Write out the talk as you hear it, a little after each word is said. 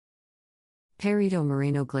Perito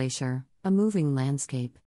Moreno Glacier, a moving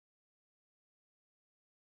landscape.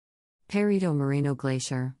 Perito Moreno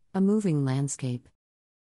Glacier, a moving landscape.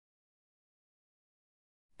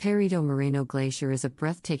 Perito Moreno Glacier is a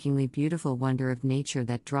breathtakingly beautiful wonder of nature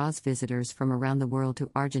that draws visitors from around the world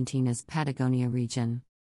to Argentina's Patagonia region.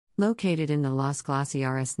 Located in the Los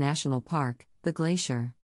Glaciares National Park, the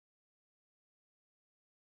glacier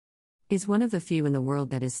is one of the few in the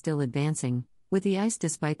world that is still advancing, with the ice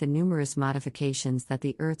despite the numerous modifications that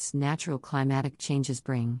the Earth's natural climatic changes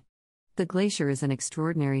bring. The glacier is an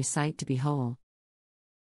extraordinary sight to behold.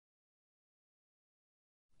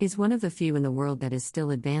 Is one of the few in the world that is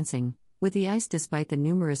still advancing, with the ice despite the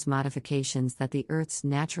numerous modifications that the Earth's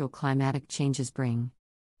natural climatic changes bring.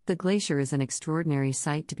 The glacier is an extraordinary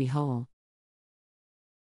sight to behold,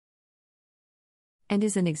 and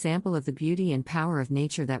is an example of the beauty and power of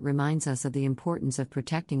nature that reminds us of the importance of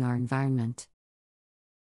protecting our environment.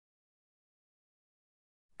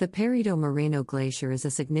 The Perito Moreno Glacier is a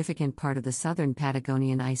significant part of the southern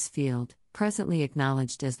Patagonian ice field, presently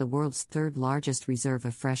acknowledged as the world's third largest reserve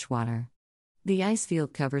of fresh water. The ice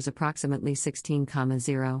field covers approximately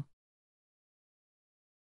 16,000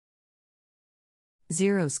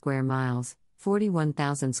 square miles,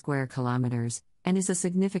 41,000 square kilometers, and is a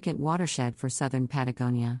significant watershed for southern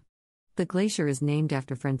Patagonia. The glacier is named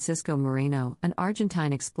after Francisco Moreno, an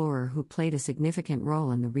Argentine explorer who played a significant role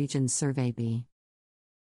in the region's survey.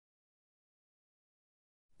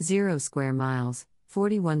 0 square miles,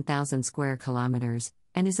 41,000 square kilometers,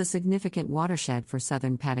 and is a significant watershed for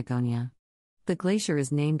southern Patagonia. The glacier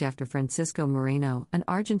is named after Francisco Moreno, an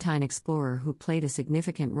Argentine explorer who played a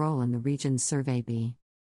significant role in the region's survey.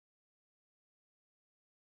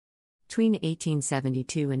 Between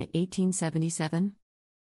 1872 and 1877,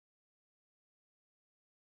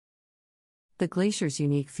 the glacier's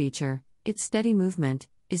unique feature, its steady movement,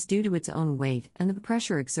 is due to its own weight and the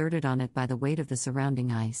pressure exerted on it by the weight of the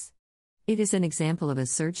surrounding ice. It is an example of a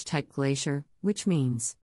surge-type glacier, which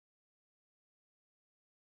means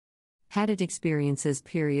it experiences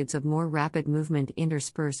periods of more rapid movement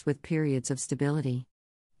interspersed with periods of stability.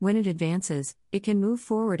 When it advances, it can move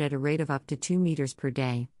forward at a rate of up to 2 meters per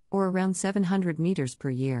day, or around 700 meters per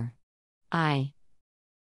year.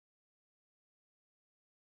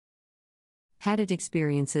 It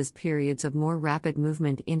experiences periods of more rapid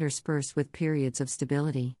movement interspersed with periods of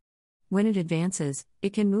stability. When it advances,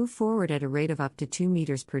 it can move forward at a rate of up to 2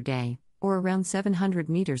 meters per day, or around 700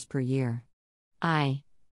 meters per year.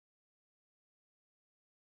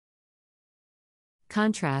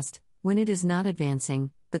 Contrast, when it is not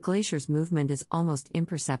advancing, the glacier's movement is almost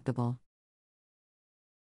imperceptible.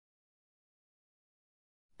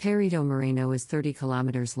 Perito Moreno is 30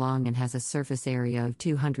 kilometers long and has a surface area of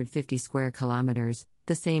 250 square kilometers,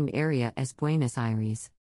 the same area as Buenos Aires.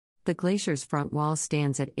 The glacier's front wall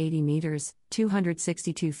stands at 80 meters,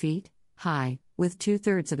 262 feet, high, with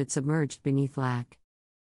 2/3 of it submerged beneath lac.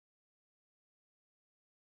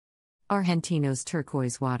 Argentino's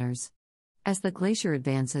turquoise waters. As the glacier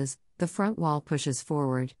advances, the front wall pushes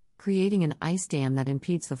forward, creating an ice dam that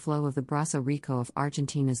impedes the flow of the Brazo Rico of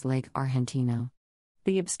Argentina's Lake Argentino.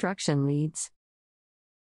 The obstruction leads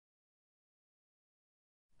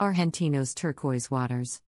Argentino's turquoise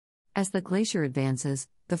waters. As the glacier advances,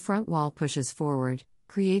 the front wall pushes forward,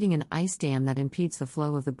 creating an ice dam that impedes the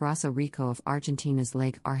flow of the Brazo Rico of Argentina's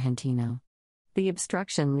Lake Argentino. The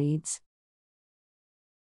obstruction leads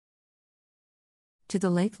to the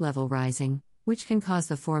lake level rising, which can cause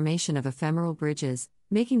the formation of ephemeral bridges,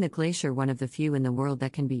 making the glacier one of the few in the world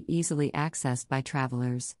that can be easily accessed by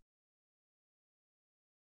travelers.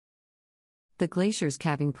 The glacier's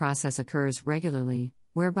calving process occurs regularly,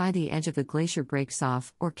 whereby the edge of the glacier breaks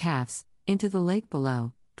off, or calves, into the lake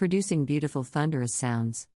below, producing beautiful thunderous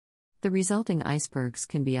sounds. The resulting icebergs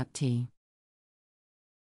can be up to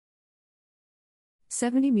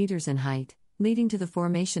 70 meters in height, leading to the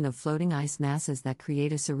formation of floating ice masses that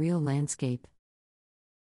create a surreal landscape.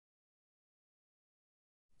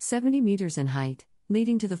 70 meters in height,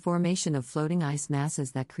 leading to the formation of floating ice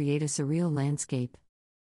masses that create a surreal landscape.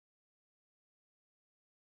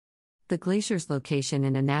 The glacier's location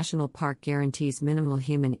in a national park guarantees minimal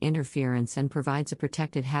human interference and provides a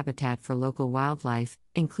protected habitat for local wildlife,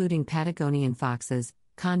 including Patagonian foxes,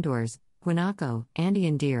 condors, guanaco,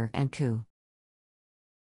 Andean deer, and ku.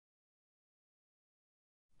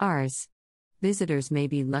 Visitors may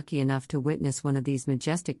be lucky enough to witness one of these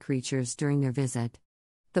majestic creatures during their visit.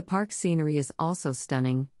 The park's scenery is also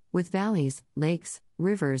stunning, with valleys, lakes,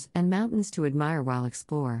 rivers, and mountains to admire while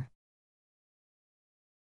explore.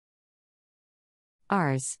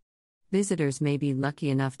 Visitors may be lucky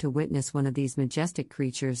enough to witness one of these majestic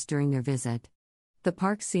creatures during their visit. The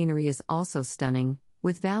park's scenery is also stunning,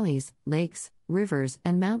 with valleys, lakes, rivers,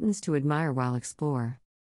 and mountains to admire while explore.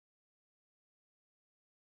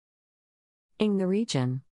 In the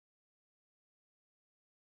region,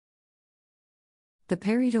 the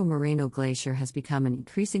Perito Moreno Glacier has become an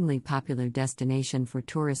increasingly popular destination for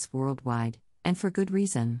tourists worldwide, and for good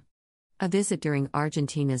reason. A visit during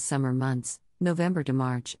Argentina's summer months, November to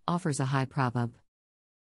March, offers a high probability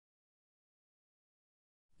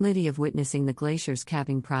of witnessing the glacier's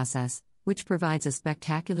calving process, which provides a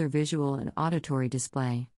spectacular visual and auditory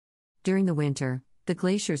display. During the winter, the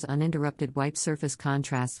glacier's uninterrupted white surface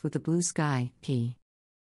contrasts with the blue sky,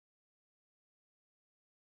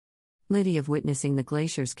 of witnessing the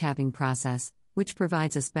glacier's calving process, which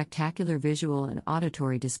provides a spectacular visual and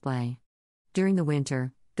auditory display. During the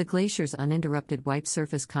winter, the glacier's uninterrupted white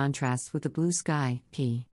surface contrasts with the blue sky,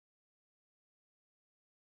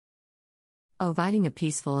 providing a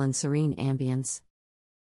peaceful and serene ambience.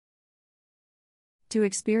 To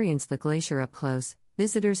experience the glacier up close,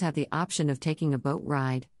 visitors have the option of taking a boat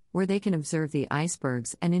ride, where they can observe the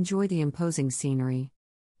icebergs and enjoy the imposing scenery.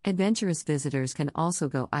 Adventurous visitors can also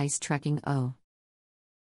go ice trekking.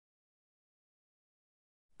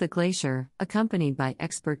 The glacier, accompanied by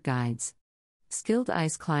expert guides. Skilled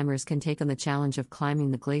ice climbers can take on the challenge of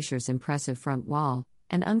climbing the glacier's impressive front wall,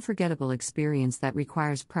 an unforgettable experience that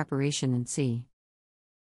requires preparation and sea.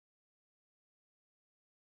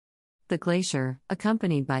 The glacier,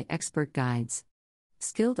 accompanied by expert guides.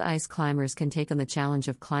 Skilled ice climbers can take on the challenge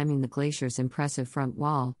of climbing the glacier's impressive front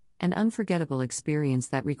wall, an unforgettable experience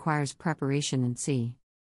that requires preparation and sea.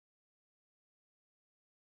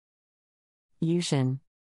 Yushin.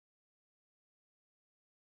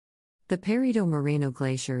 The Perito Moreno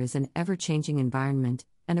Glacier is an ever-changing environment,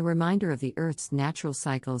 and a reminder of the Earth's natural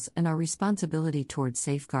cycles and our responsibility towards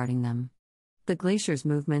safeguarding them. The glacier's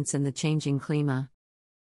movements and the changing climate.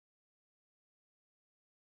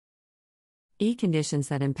 Conditions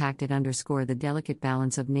that impact it underscore the delicate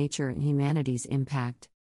balance of nature and humanity's impact.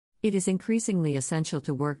 It is increasingly essential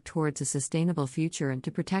to work towards a sustainable future and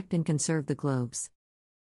to protect and conserve the globes.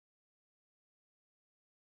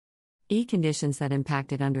 Conditions that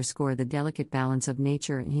impact it underscore the delicate balance of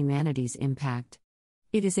nature and humanity's impact.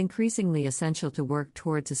 It is increasingly essential to work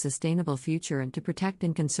towards a sustainable future and to protect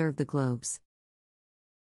and conserve the globes.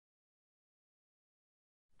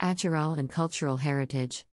 Natural and cultural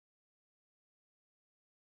heritage.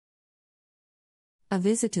 A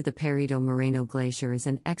visit to the Perito Moreno Glacier is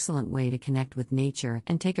an excellent way to connect with nature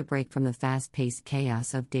and take a break from the fast-paced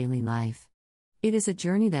chaos of daily life. It is a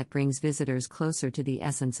journey that brings visitors closer to the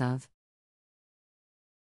essence of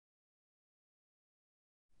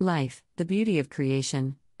life, the beauty of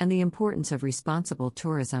creation, and the importance of responsible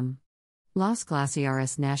tourism. Los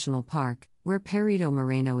Glaciares National Park, where Perito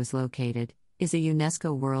Moreno is located, is a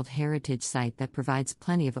UNESCO World Heritage Site that provides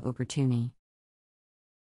plenty of opportunity.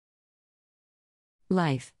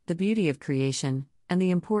 Life, the beauty of creation, and the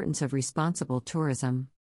importance of responsible tourism.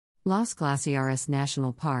 Los Glaciares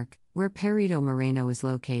National Park, where Perito Moreno is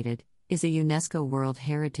located, is a UNESCO World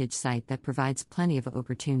Heritage Site that provides plenty of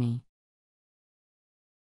opportunity.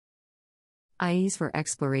 Ease for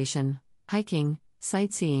exploration, hiking,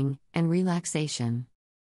 sightseeing, and relaxation.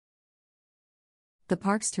 The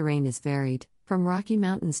park's terrain is varied, from rocky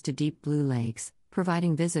mountains to deep blue lakes,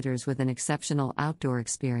 providing visitors with an exceptional outdoor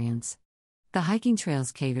experience. The hiking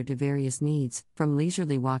trails cater to various needs, from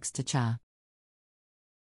leisurely walks to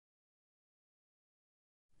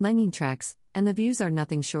langing treks, and the views are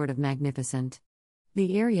nothing short of magnificent.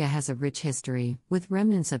 The area has a rich history, with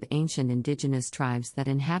remnants of ancient indigenous tribes that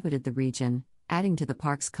inhabited the region, adding to the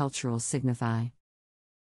park's cultural signify.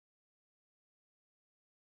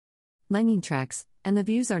 Langing treks, and the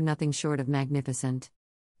views are nothing short of magnificent.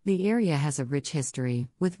 The area has a rich history,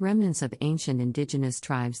 with remnants of ancient indigenous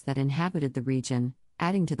tribes that inhabited the region,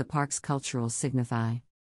 adding to the park's cultural signify.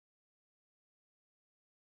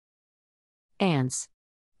 Ants.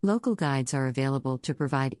 Local guides are available to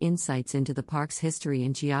provide insights into the park's history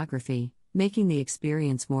and geography, making the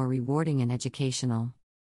experience more rewarding and educational.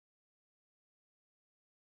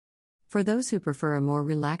 For those who prefer a more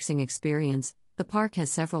relaxing experience, the park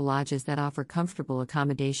has several lodges that offer comfortable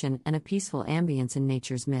accommodation and a peaceful ambience in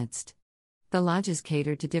nature's midst. The lodges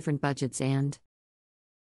cater to different budgets and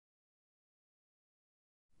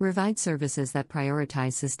provide services that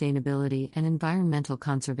prioritize sustainability and environmental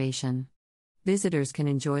conservation. Visitors can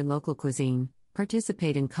enjoy local cuisine,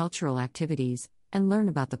 participate in cultural activities, and learn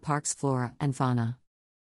about the park's flora and fauna.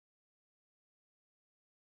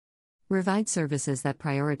 Provide services that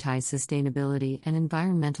prioritize sustainability and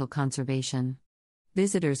environmental conservation.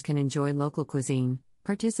 Visitors can enjoy local cuisine,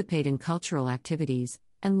 participate in cultural activities,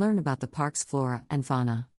 and learn about the park's flora and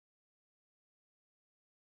fauna.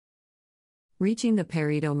 Reaching the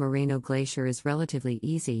Perito Moreno Glacier is relatively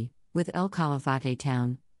easy, with El Calafate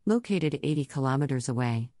town, located 80 kilometers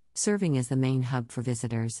away, serving as the main hub for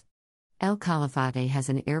visitors. El Calafate has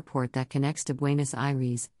an airport that connects to Buenos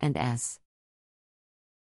Aires and S.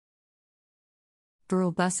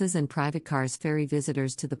 Rural buses and private cars ferry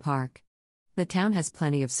visitors to the park. The town has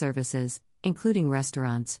plenty of services, including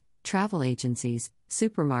restaurants, travel agencies,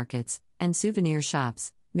 supermarkets, and souvenir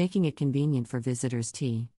shops, making it convenient for visitors.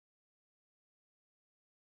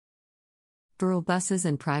 Rural buses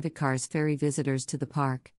and private cars ferry visitors to the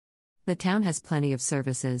park. The town has plenty of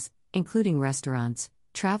services, including restaurants,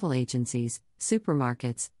 travel agencies,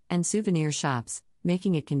 supermarkets, and souvenir shops,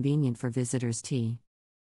 making it convenient for visitors.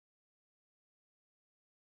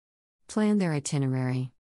 Plan their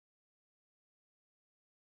itinerary.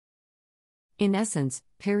 In essence,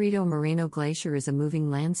 Perito Moreno Glacier is a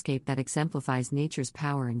moving landscape that exemplifies nature's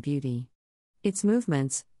power and beauty. Its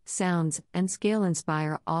movements, sounds, and scale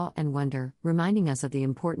inspire awe and wonder, reminding us of the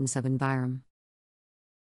importance of environment.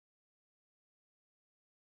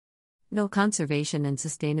 Conservation and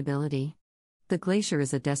sustainability. The glacier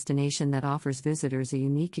is a destination that offers visitors a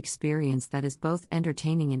unique experience that is both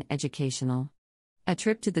entertaining and educational. A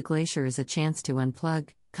trip to the glacier is a chance to unplug.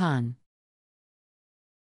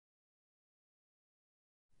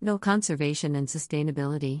 Conservation and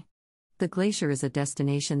sustainability. The glacier is a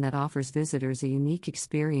destination that offers visitors a unique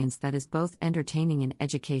experience that is both entertaining and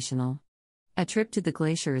educational. A trip to the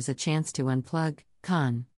glacier is a chance to unplug.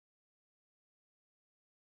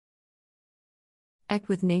 Act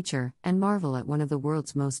with nature and marvel at one of the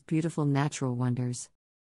world's most beautiful natural wonders.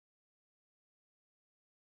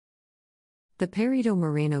 The Perito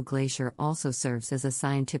Moreno Glacier also serves as a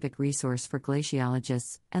scientific resource for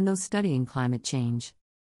glaciologists and those studying climate change.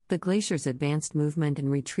 The glacier's advanced movement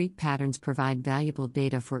and retreat patterns provide valuable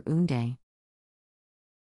data for UNDE.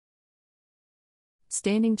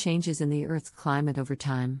 Standing changes in the Earth's climate over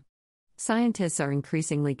time. Scientists are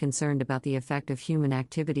increasingly concerned about the effect of human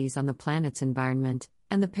activities on the planet's environment,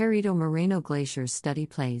 and the Perito Moreno Glacier's study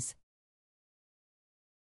plays.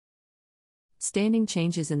 Standing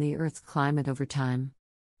changes in the Earth's climate over time.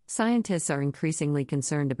 Scientists are increasingly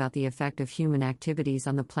concerned about the effect of human activities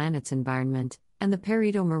on the planet's environment, and the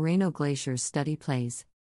Perito Moreno Glacier's study plays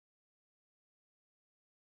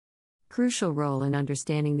crucial role in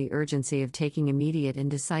understanding the urgency of taking immediate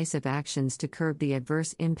and decisive actions to curb the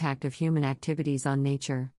adverse impact of human activities on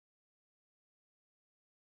nature.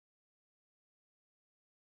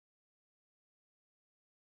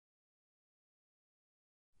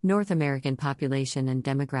 North American population and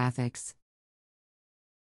demographics.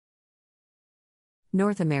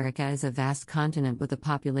 North America is a vast continent with a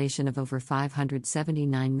population of over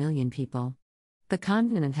 579 million people. The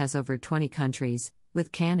continent has over 20 countries,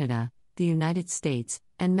 with Canada, the United States,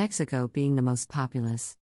 and Mexico being the most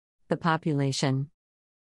populous. The population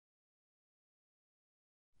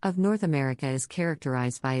of North America is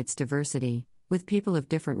characterized by its diversity, with people of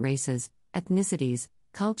different races, ethnicities,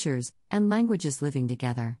 cultures, and languages living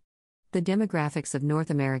together. The demographics of North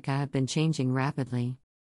America have been changing rapidly.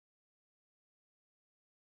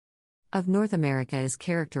 Of North America is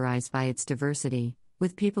characterized by its diversity,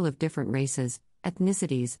 with people of different races,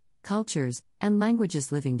 ethnicities, cultures, and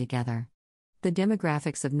languages living together. The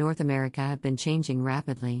demographics of North America have been changing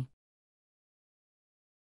rapidly.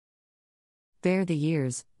 Bear the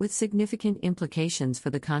years, with significant implications for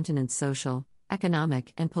the continent's social,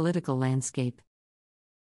 economic, and political landscape.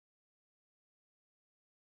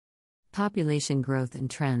 Population growth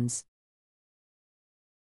and trends.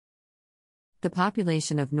 The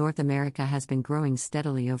population of North America has been growing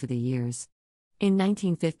steadily over the years. In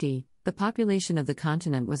 1950, the population of the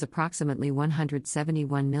continent was approximately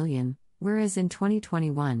 171 million, whereas in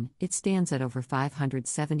 2021, it stands at over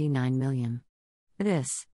 579 million.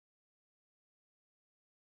 This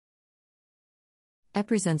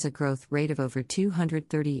represents a growth rate of over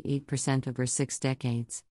 238% over 6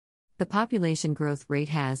 decades. The population growth rate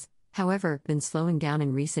has, however, been slowing down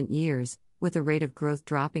in recent years, with the rate of growth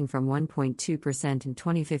dropping from 1.2% in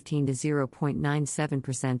 2015 to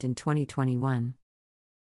 0.97% in 2021.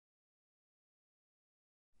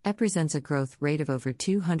 Represents a growth rate of over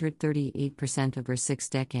 238% over 6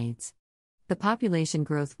 decades. The population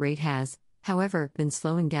growth rate has, however, been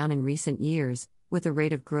slowing down in recent years, with the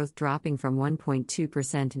rate of growth dropping from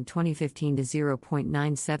 1.2% in 2015 to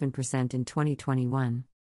 0.97% in 2021.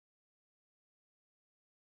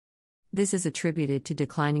 This is attributed to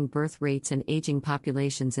declining birth rates and aging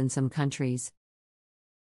populations in some countries.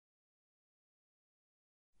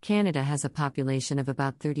 Canada has a population of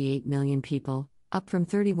about 38 million people, up from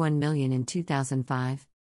 31 million in 2005.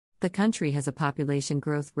 The country has a population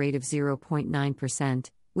growth rate of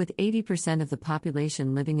 0.9%, with 80% of the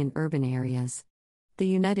population living in urban areas. The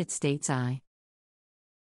United States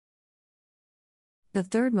the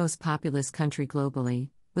third most populous country globally,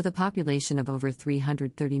 with a population of over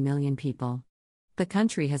 330 million people. The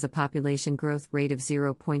country has a population growth rate of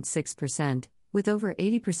 0.6%, with over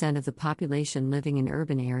 80% of the population living in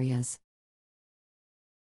urban areas.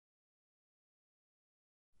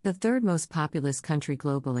 The third most populous country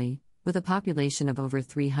globally, with a population of over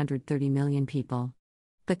 330 million people.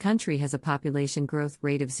 The country has a population growth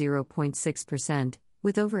rate of 0.6%,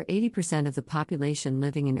 with over 80% of the population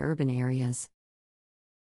living in urban areas.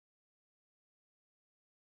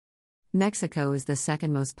 Mexico is the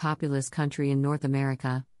second most populous country in North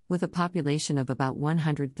America, with a population of about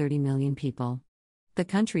 130 million people. The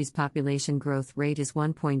country's population growth rate is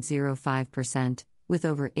 1.05%, with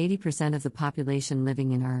over 80% of the population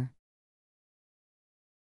living in urban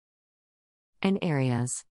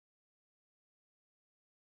areas.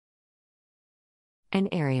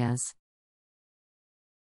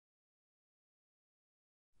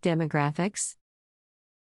 Demographics.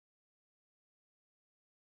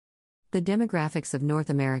 The demographics of North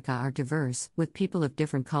America are diverse, with people of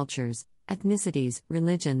different cultures, ethnicities,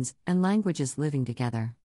 religions, and languages living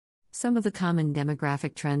together. Some of the common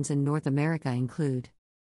demographic trends in North America include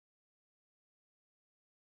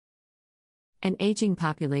an aging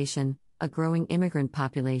population, a growing immigrant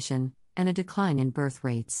population, and a decline in birth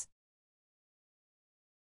rates.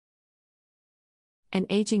 An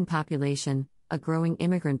aging population, a growing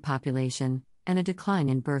immigrant population, and a decline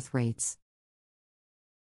in birth rates.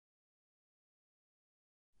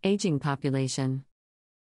 Aging population.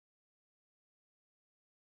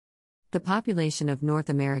 The population of North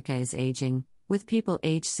America is aging, with people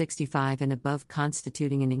aged 65 and above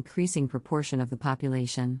constituting an increasing proportion of the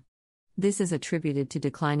population. This is attributed to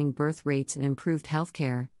declining birth rates and improved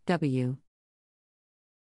healthcare.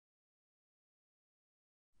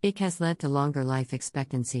 It has led to longer life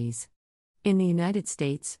expectancies. In the United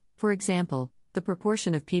States, for example, the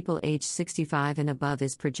proportion of people aged 65 and above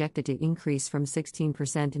is projected to increase from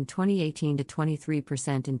 16% in 2018 to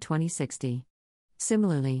 23% in 2060.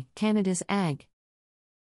 Similarly, Canada's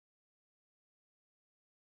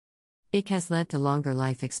it has led to longer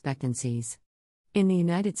life expectancies. In the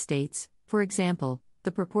United States, for example,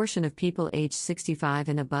 the proportion of people aged 65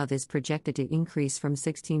 and above is projected to increase from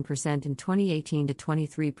 16% in 2018 to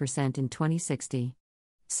 23% in 2060.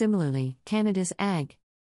 Similarly, Canada's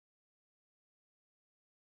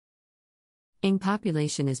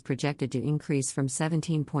population is projected to increase from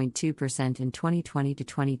 17.2% in 2020 to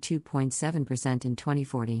 22.7% in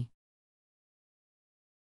 2040.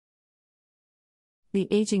 The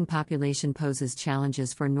aging population poses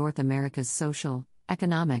challenges for North America's social,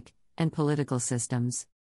 economic, and political systems.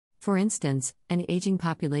 For instance, an aging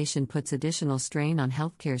population puts additional strain on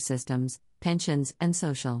healthcare systems, pensions, and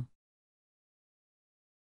social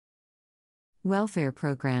welfare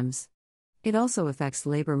programs. It also affects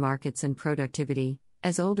labor markets and productivity,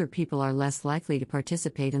 as older people are less likely to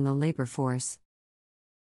participate in the labor force.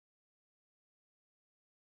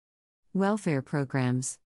 Welfare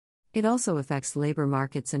programs. It also affects labor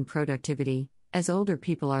markets and productivity, as older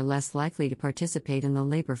people are less likely to participate in the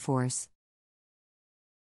labor force.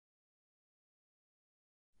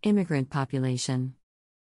 Immigrant population.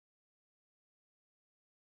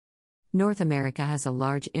 North America has a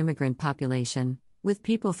large immigrant population, with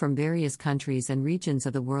people from various countries and regions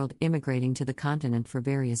of the world immigrating to the continent for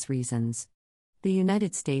various reasons. The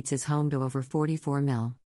United States is home to over 44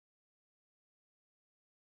 million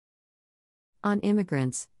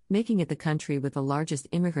immigrants, making it the country with the largest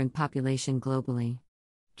immigrant population globally.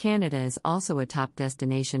 Canada is also a top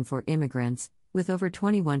destination for immigrants, with over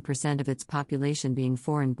 21% of its population being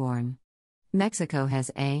foreign-born. Mexico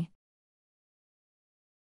has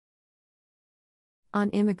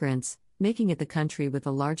immigrants, making it the country with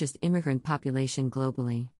the largest immigrant population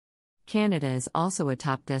globally. Canada is also a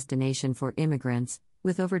top destination for immigrants,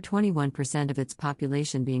 with over 21% of its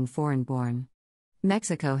population being foreign-born.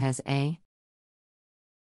 Mexico has a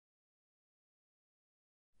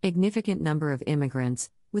significant number of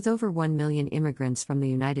immigrants, with over 1 million immigrants from the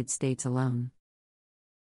United States alone.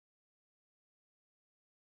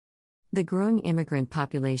 The growing immigrant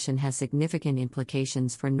population has significant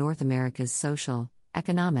implications for North America's social,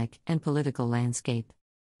 economic, and political landscape.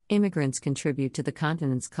 Immigrants contribute to the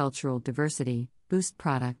continent's cultural diversity, boost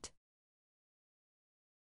product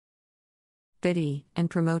FIDI, and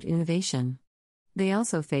promote innovation. They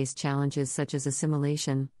also face challenges such as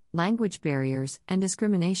assimilation, language barriers, and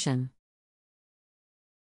discrimination.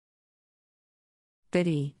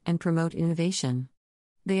 FIDI, and promote innovation.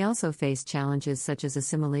 They also face challenges such as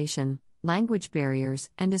assimilation, language barriers,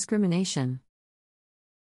 and discrimination.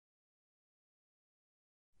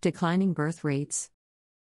 Declining birth rates.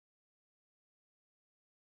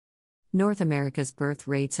 North America's birth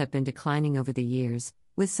rates have been declining over the years,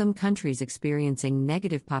 with some countries experiencing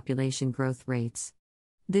negative population growth rates.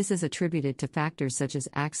 This is attributed to factors such as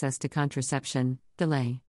access to contraception,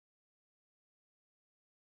 delay,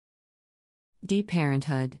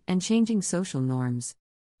 deparenthood, and changing social norms.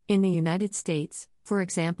 In the United States, for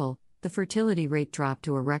example, the fertility rate dropped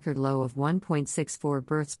to a record low of 1.64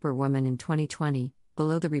 births per woman in 2020,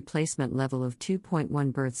 below the replacement level of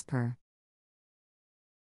 2.1 births per.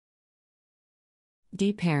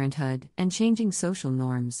 Deparenthood and changing social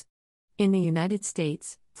norms. In the United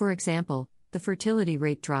States, for example, the fertility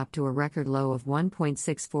rate dropped to a record low of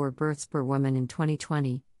 1.64 births per woman in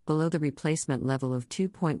 2020, below the replacement level of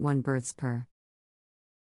 2.1 births per.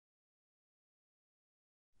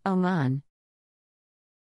 Oman.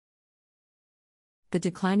 The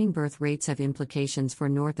declining birth rates have implications for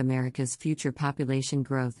North America's future population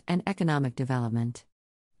growth and economic development.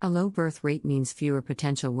 A low birth rate means fewer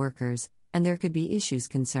potential workers, and there could be issues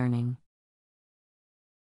concerning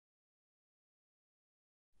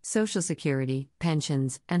Social Security,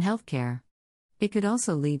 pensions, and healthcare. It could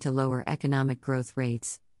also lead to lower economic growth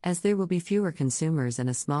rates, as there will be fewer consumers and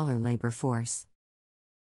a smaller labor force.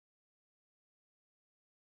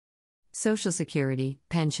 Social Security,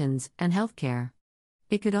 pensions, and healthcare.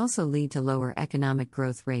 It could also lead to lower economic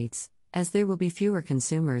growth rates, as there will be fewer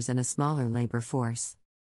consumers and a smaller labor force.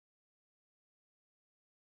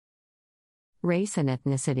 Race and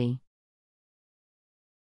ethnicity.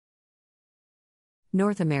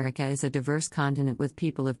 North America is a diverse continent with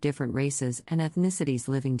people of different races and ethnicities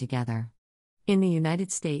living together. In the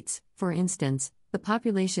United States, for instance, the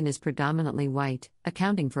population is predominantly white,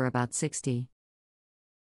 accounting for about 60%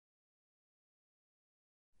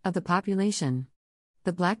 of the population.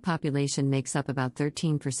 The Black population makes up about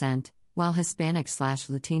 13%, while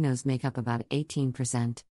Hispanic/Latinos make up about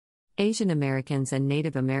 18%. Asian Americans and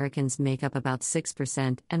Native Americans make up about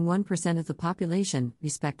 6% and 1% of the population,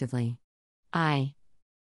 respectively.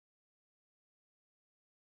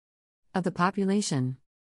 Of the population.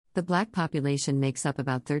 The Black population makes up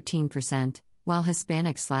about 13%, while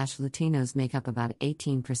Hispanic/Latinos make up about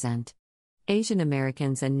 18%. Asian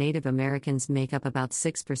Americans and Native Americans make up about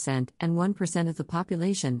 6% and 1% of the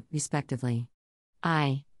population, respectively.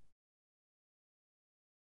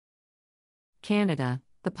 Canada,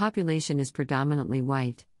 the population is predominantly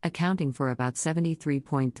white, accounting for about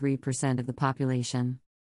 73.3% of the population.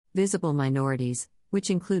 Visible minorities, which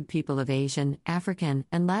include people of Asian, African,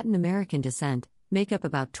 and Latin American descent, make up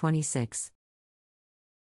about 26%.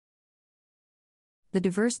 The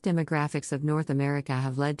diverse demographics of North America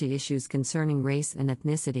have led to issues concerning race and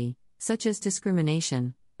ethnicity, such as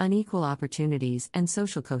discrimination, unequal opportunities, and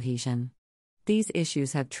social cohesion. These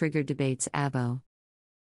issues have triggered debates about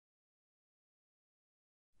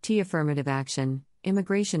affirmative action,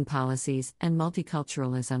 immigration policies, and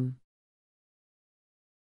multiculturalism.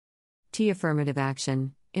 Affirmative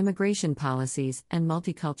action, immigration policies, and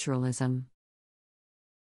multiculturalism.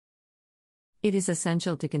 It is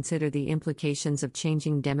essential to consider the implications of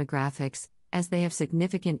changing demographics, as they have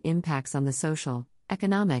significant impacts on the social,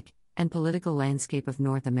 economic, and political landscape of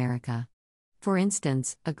North America. For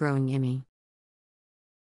instance, a growing immigrant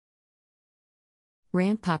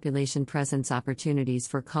population presents opportunities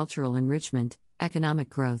for cultural enrichment, economic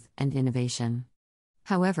growth, and innovation.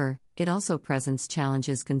 However, it also presents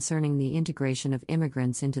challenges concerning the integration of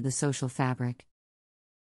immigrants into the social fabric.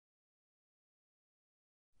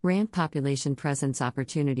 Population presents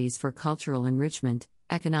opportunities for cultural enrichment,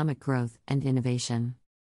 economic growth, and innovation.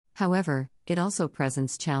 However, it also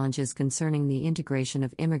presents challenges concerning the integration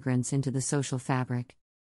of immigrants into the social fabric.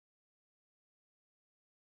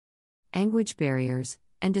 Language barriers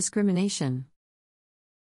and discrimination.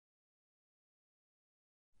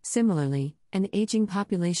 Similarly, an aging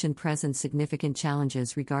population presents significant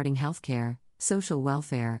challenges regarding healthcare, social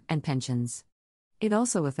welfare, and pensions. It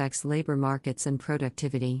also affects labor markets and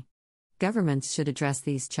productivity. Governments should address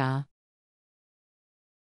these challenges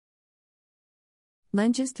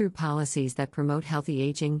through policies that promote healthy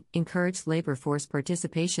aging, encourage labor force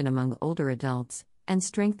participation among older adults, and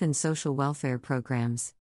strengthen social welfare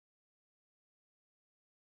programs.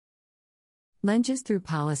 Through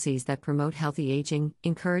policies that promote healthy aging,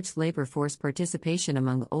 encourage labor force participation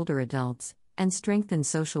among older adults, and strengthen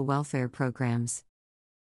social welfare programs.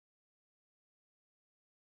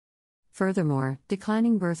 Furthermore,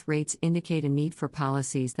 declining birth rates indicate a need for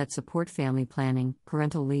policies that support family planning,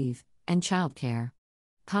 parental leave, and childcare.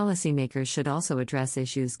 Policymakers should also address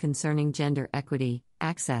issues concerning gender equity,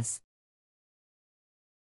 access.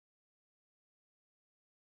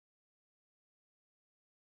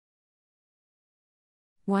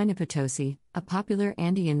 Huayna Potosi, a popular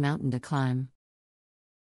Andean mountain to climb.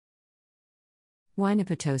 Huayna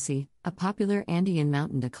Potosi, a popular Andean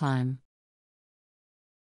mountain to climb.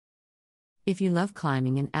 If you love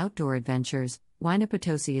climbing and outdoor adventures, Huayna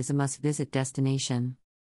Potosi is a must-visit destination.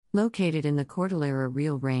 Located in the Cordillera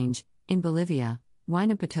Real Range, in Bolivia,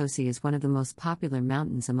 Huayna Potosi is one of the most popular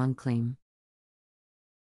mountains among climb.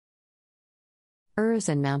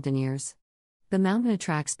 And mountaineers. The mountain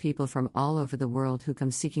attracts people from all over the world who come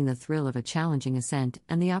seeking the thrill of a challenging ascent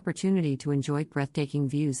and the opportunity to enjoy breathtaking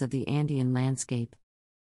views of the Andean landscape.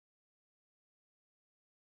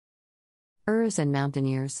 And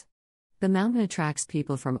mountaineers. The mountain attracts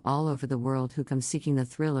people from all over the world who come seeking the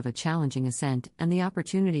thrill of a challenging ascent and the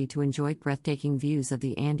opportunity to enjoy breathtaking views of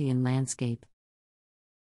the Andean landscape.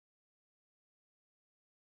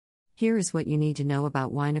 Here is what you need to know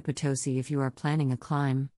about Huayna Potosi if you are planning a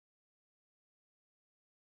climb.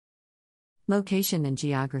 Location and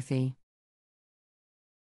geography.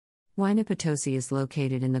 Huayna Potosi is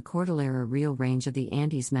located in the Cordillera Real Range of the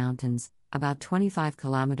Andes Mountains, about 25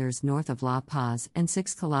 kilometers north of La Paz and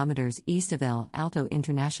 6 kilometers east of El Alto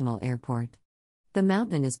International Airport. The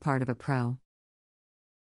mountain is part of a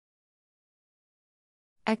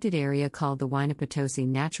protected area called the Huayna Potosi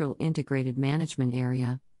Natural Integrated Management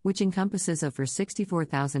Area, which encompasses over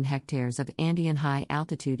 64,000 hectares of Andean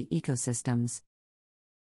high-altitude ecosystems.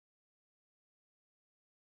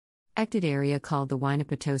 Area called the Huayna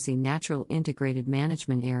Potosi Natural Integrated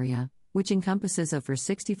Management Area, which encompasses over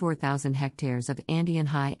 64,000 hectares of Andean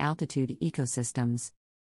high-altitude ecosystems.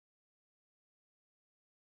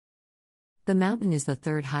 The mountain is the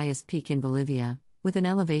third highest peak in Bolivia, with an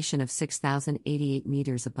elevation of 6,088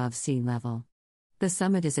 meters above sea level. The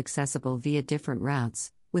summit is accessible via different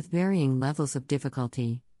routes, with varying levels of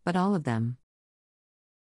difficulty, but all of them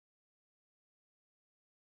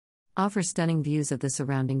offer stunning views of the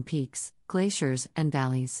surrounding peaks, glaciers, and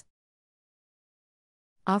valleys.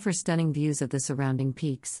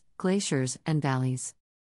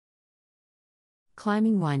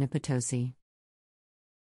 Climbing Huayna Potosi.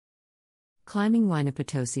 Climbing Huayna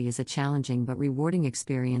Potosi is a challenging but rewarding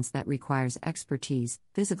experience that requires expertise,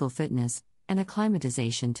 physical fitness, and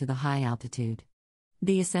acclimatization to the high altitude.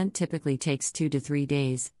 The ascent typically takes 2 to 3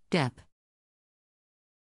 days, depth.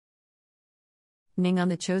 On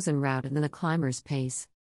the chosen route and the climber's pace.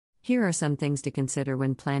 Here are some things to consider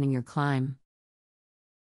when planning your climb.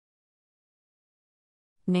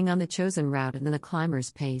 On the chosen route and the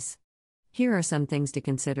climber's pace. Here are some things to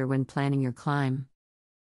consider when planning your climb.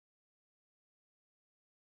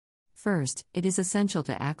 First, it is essential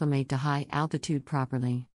to acclimate to high altitude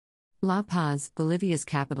properly. La Paz, Bolivia's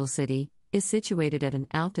capital city, is situated at an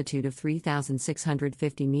altitude of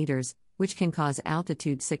 3,650 meters, which can cause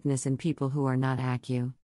altitude sickness in people who are not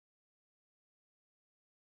accustomed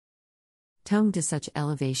to such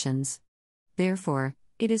elevations. Therefore,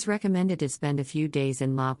 it is recommended to spend a few days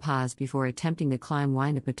in La Paz before attempting to climb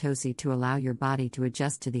Huayna Potosi to allow your body to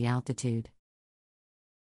adjust to the altitude.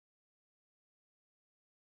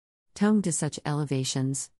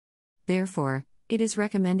 Therefore, it is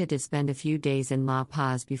recommended to spend a few days in La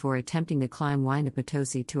Paz before attempting to climb Huayna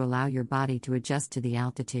Potosi to allow your body to adjust to the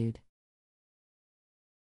altitude.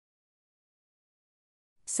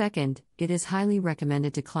 Second, it is highly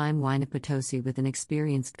recommended to climb Huayna Potosi with an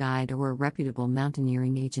experienced guide or a reputable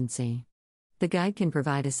mountaineering agency. The guide can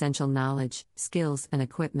provide essential knowledge, skills, and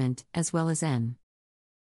equipment, as well as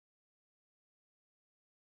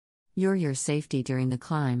your safety during the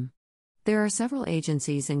climb. There are several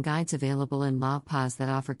agencies and guides available in La Paz that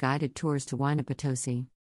offer guided tours to Huayna Potosi.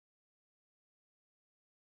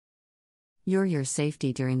 Your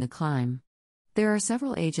safety during the climb. There are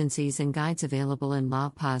several agencies and guides available in La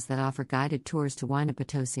Paz that offer guided tours to Huayna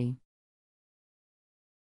Potosi.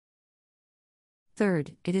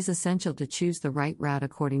 Third, it is essential to choose the right route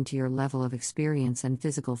according to your level of experience and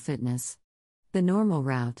physical fitness. The normal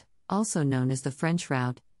route, also known as the French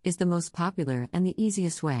route, is the most popular and the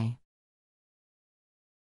easiest way.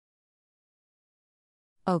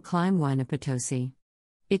 Climb Huayna Potosi.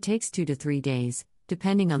 It takes 2 to 3 days,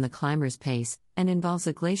 depending on the climber's pace, and involves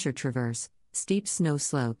a glacier traverse, steep snow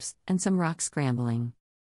slopes, and some rock scrambling.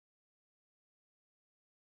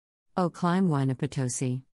 Climb Huayna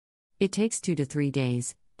Potosi. It takes 2 to 3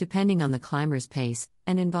 days, depending on the climber's pace,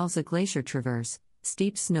 and involves a glacier traverse,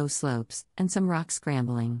 steep snow slopes, and some rock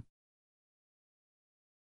scrambling.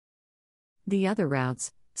 The other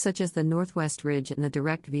routes, such as the Northwest Ridge and the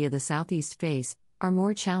direct via the Southeast Face, are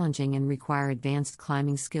more challenging and require advanced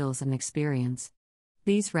climbing skills and experience.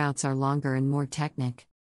 These routes are longer and more technical.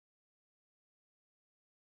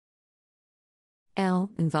 L.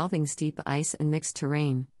 Involving steep ice and mixed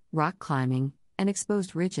terrain, rock climbing, and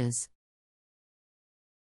exposed ridges.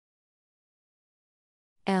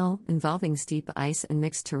 L. Involving steep ice and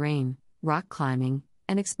mixed terrain, rock climbing,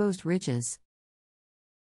 and exposed ridges.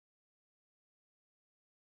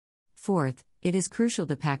 Fourth, it is crucial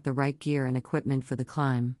to pack the right gear and equipment for the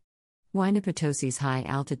climb. Huayna Potosi's high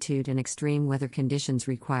altitude and extreme weather conditions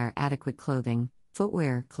require adequate clothing,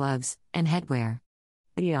 footwear, gloves, and headwear.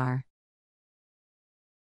 ER.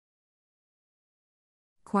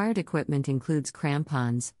 Required equipment includes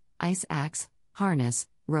crampons, ice axe, harness,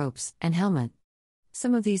 ropes, and helmet.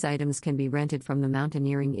 Some of these items can be rented from the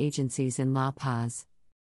mountaineering agencies in La Paz.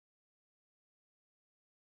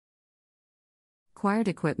 Required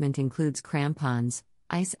equipment includes crampons,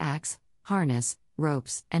 ice axe, harness,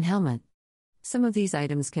 ropes, and helmet. Some of these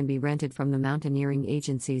items can be rented from the mountaineering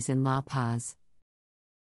agencies in La Paz.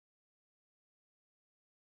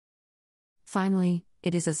 Finally,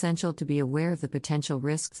 it is essential to be aware of the potential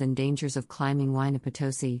risks and dangers of climbing Huayna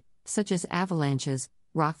Potosi, such as avalanches,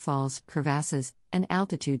 rockfalls, crevasses, and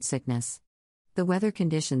altitude sickness. The weather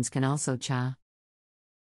conditions can also change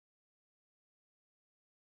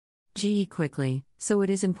quickly, so it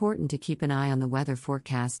is important to keep an eye on the weather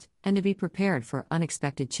forecast and to be prepared for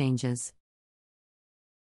unexpected changes.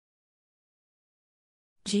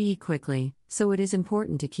 Quickly, so it is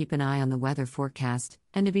important to keep an eye on the weather forecast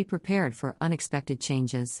and to be prepared for unexpected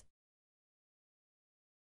changes.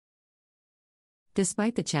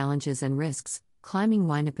 Despite the challenges and risks, climbing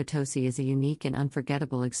Huayna Potosi is a unique and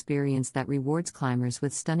unforgettable experience that rewards climbers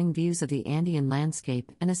with stunning views of the Andean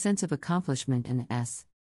landscape and a sense of accomplishment and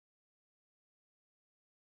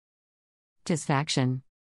satisfaction.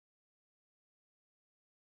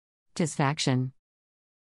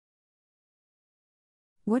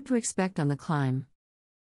 What to expect on the climb?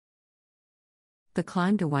 The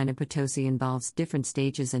climb to Huayna Potosi involves different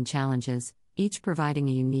stages and challenges, each providing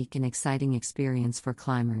a unique and exciting experience for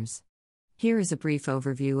climbers. Here is a brief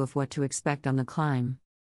overview of what to expect on the climb.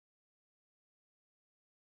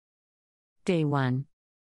 Day 1.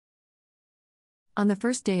 On the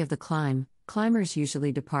first day of the climb, climbers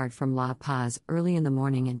usually depart from La Paz early in the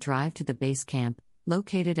morning and drive to the base camp,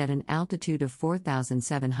 located at an altitude of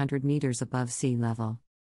 4,700 meters above sea level.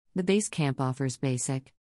 The base camp offers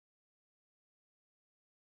basic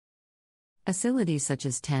facilities such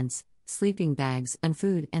as tents, sleeping bags, and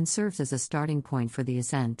food, and serves as a starting point for the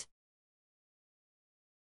ascent.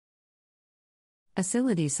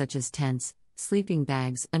 Facilities such as tents, sleeping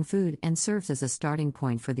bags, and food, and serves as a starting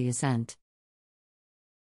point for the ascent.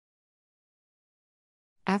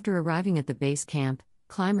 After arriving at the base camp,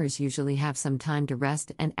 climbers usually have some time to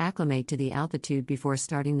rest and acclimate to the altitude before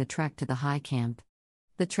starting the trek to the high camp.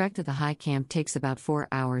 The trek to the high camp takes about 4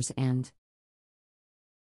 hours and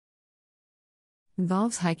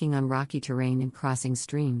involves hiking on rocky terrain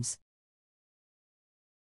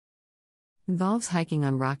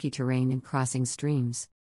and crossing streams.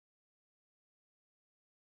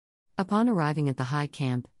 Upon arriving at the high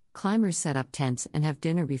camp, climbers set up tents and have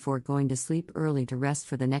dinner before going to sleep early to rest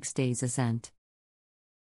for the next day's ascent.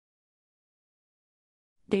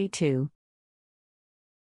 Day 2.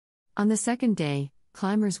 On the second day,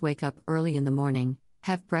 climbers wake up early in the morning,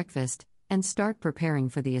 have breakfast, and start preparing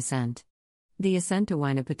for the ascent. The ascent to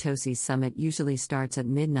Huayna Potosi's summit usually starts at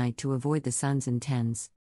midnight to avoid the sun's intense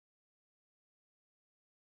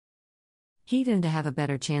heat and to have a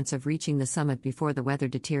better chance of reaching the summit before the weather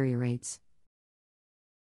deteriorates.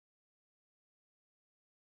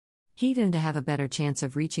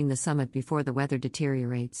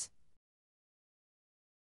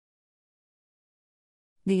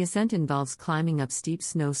 The ascent involves climbing up steep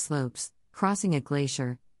snow slopes, crossing a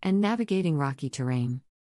glacier, and navigating rocky terrain.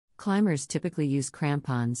 Climbers typically use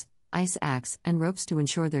crampons, ice axe, and ropes to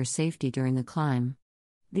ensure their safety during the climb.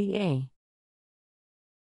 The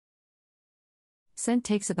ascent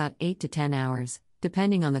takes about 8 to 10 hours,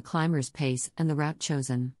 depending on the climber's pace and the route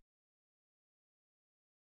chosen.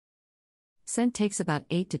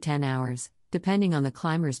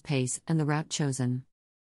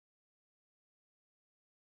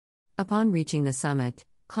 Upon reaching the summit,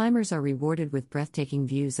 climbers are rewarded with breathtaking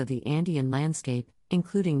views of the Andean landscape,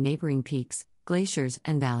 including neighboring peaks, glaciers,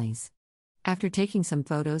 and valleys. After taking some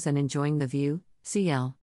photos and enjoying the view,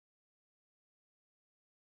 CL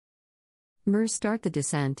MERS start the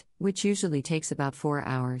descent, which usually takes about 4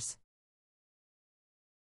 hours.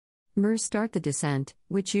 MERS start the descent,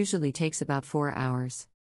 which usually takes about 4 hours.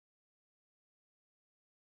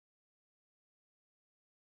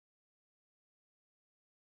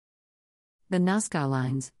 The Nazca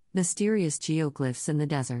Lines, mysterious geoglyphs in the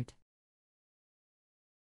desert.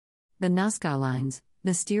 The Nazca Lines,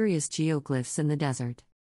 mysterious geoglyphs in the desert.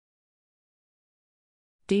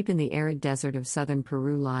 Deep in the arid desert of southern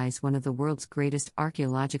Peru lies one of the world's greatest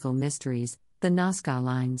archaeological mysteries, the Nazca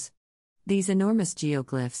Lines. These enormous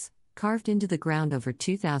geoglyphs, carved into the ground over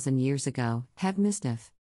 2,000 years ago, have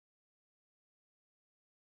mystif.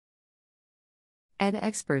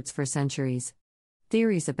 Experts for centuries.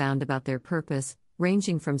 Theories abound about their purpose,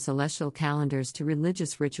 ranging from celestial calendars to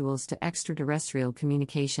religious rituals to extraterrestrial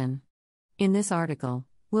communication. In this article,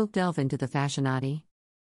 we'll delve into the fashionati.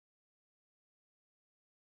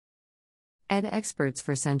 Experts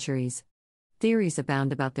for centuries. Theories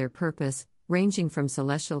abound about their purpose, ranging from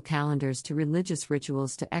celestial calendars to religious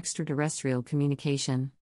rituals to extraterrestrial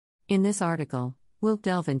communication. In this article, we'll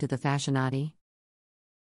delve into the fashionati.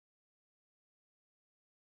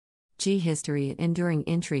 History and enduring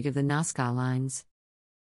intrigue of the Nazca Lines.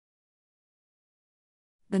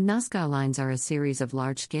 The Nazca Lines are a series of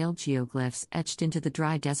large-scale geoglyphs etched into the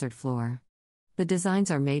dry desert floor. The designs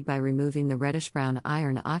are made by removing the reddish-brown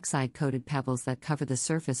iron oxide-coated pebbles that cover the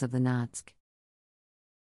surface of the Nazca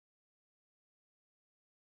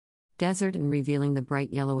Desert and revealing the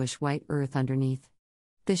bright yellowish-white earth underneath.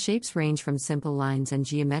 The shapes range from simple lines and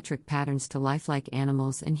geometric patterns to lifelike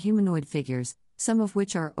animals and humanoid figures, some of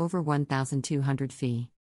which are over 1,200 feet.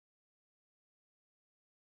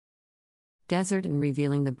 Desert and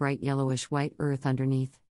revealing the bright yellowish-white earth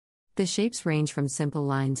underneath. The shapes range from simple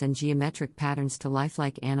lines and geometric patterns to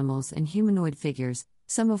lifelike animals and humanoid figures,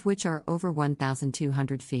 some of which are over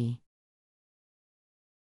 1,200 feet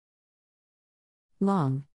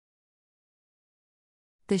long.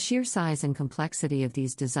 The sheer size and complexity of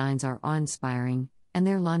these designs are awe-inspiring, and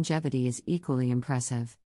their longevity is equally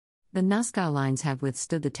impressive. The Nazca Lines have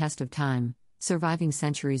withstood the test of time, surviving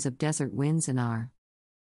centuries of desert winds and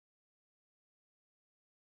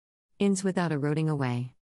ins without eroding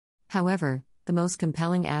away. However, the most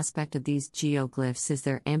compelling aspect of these geoglyphs is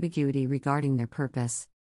their ambiguity regarding their purpose.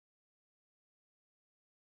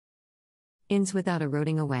 Ins without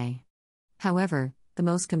eroding away. However, the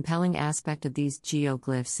most compelling aspect of these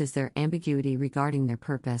geoglyphs is their ambiguity regarding their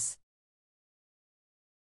purpose.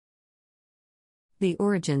 The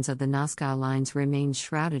origins of the Nazca Lines remain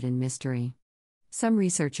shrouded in mystery. Some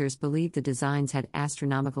researchers believe the designs had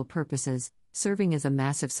astronomical purposes, serving as a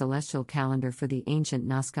massive celestial calendar for the ancient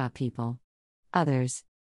Nazca people. Others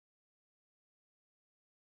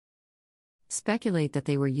speculate that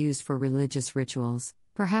they were used for religious rituals,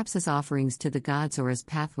 perhaps as offerings to the gods or as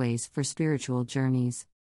pathways for spiritual journeys.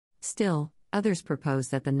 Still, others propose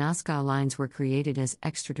that the Nazca Lines were created as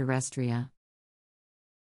extraterrestrial.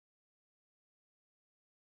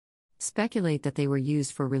 Speculate that they were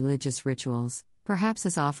used for religious rituals, perhaps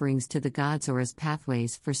as offerings to the gods or as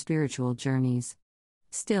pathways for spiritual journeys.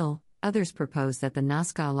 Still, others propose that the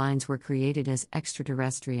Nazca Lines were created as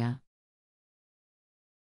extraterrestrial.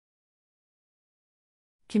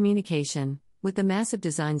 Communication, with the massive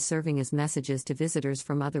designs serving as messages to visitors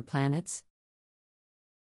from other planets.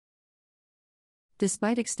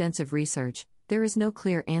 Despite extensive research, there is no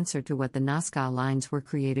clear answer to what the Nazca Lines were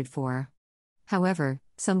created for. However,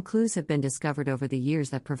 some clues have been discovered over the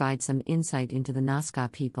years that provide some insight into the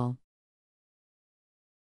Nazca people.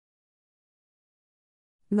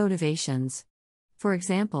 Motivations. For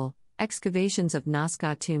example, excavations of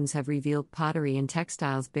Nazca tombs have revealed pottery and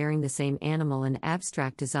textiles bearing the same animal and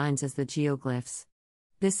abstract designs as the geoglyphs.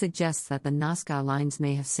 This suggests that the Nazca Lines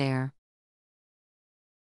may have shared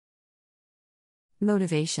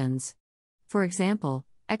motivations. For example,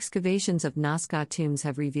 excavations of Nazca tombs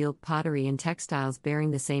have revealed pottery and textiles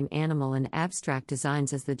bearing the same animal and abstract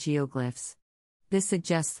designs as the geoglyphs. This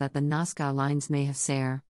suggests that the Nazca Lines may have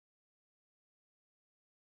shared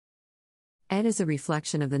as a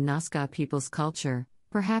reflection of the Nazca people's culture,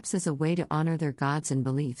 perhaps as a way to honor their gods and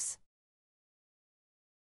beliefs.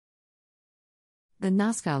 The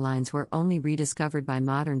Nazca Lines were only rediscovered by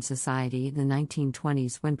modern society in the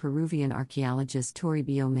 1920s when Peruvian archaeologist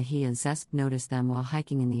Toribio Mejia Zesp noticed them while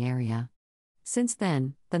hiking in the area. Since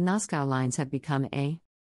then, the Nazca Lines have become a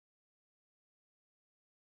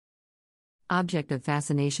object of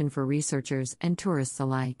fascination for researchers and tourists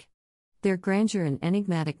alike. Their grandeur and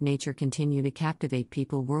enigmatic nature continue to captivate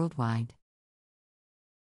people worldwide.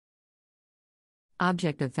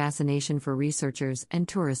 Object of fascination for researchers and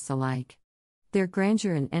tourists alike. Their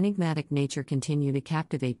grandeur and enigmatic nature continue to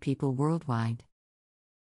captivate people worldwide.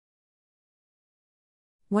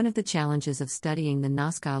 One of the challenges of studying the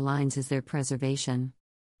Nazca lines is their preservation.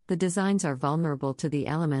 The designs are vulnerable to the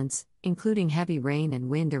elements, including heavy rain and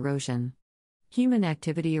wind erosion. Human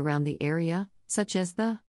activity around the area, such as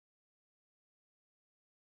the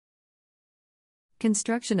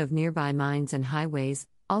construction of nearby mines and highways,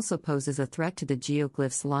 also poses a threat to the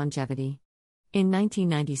geoglyphs' longevity. In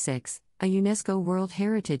 1996, a UNESCO World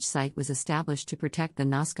Heritage Site was established to protect the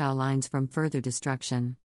Nazca lines from further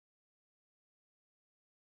destruction.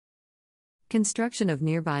 Construction of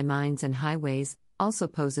nearby mines and highways also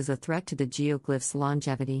poses a threat to the geoglyphs'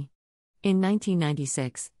 longevity. In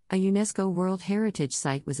 1996, a UNESCO World Heritage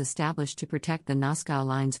Site was established to protect the Nazca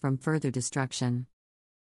lines from further destruction.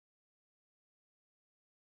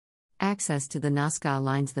 Access to the Nazca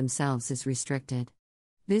lines themselves is restricted.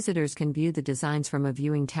 Visitors can view the designs from a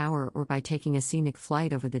viewing tower or by taking a scenic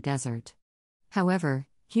flight over the desert. However,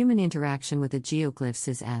 human interaction with the geoglyphs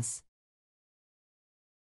is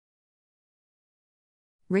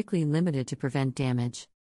strictly limited to prevent damage.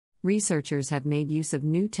 Researchers have made use of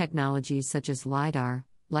new technologies such as LiDAR,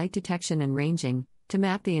 light detection and ranging, to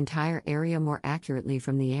map the entire area more accurately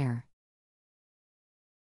from the air.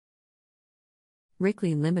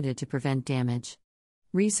 Strictly limited to prevent damage.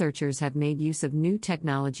 Researchers have made use of new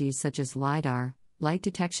technologies such as LiDAR, light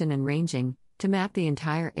detection and ranging, to map the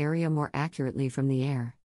entire area more accurately from the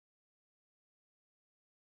air.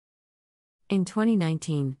 In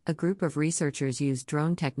 2019, a group of researchers used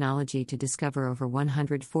drone technology to discover over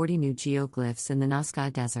 140 new geoglyphs in the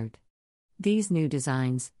Nazca Desert. These new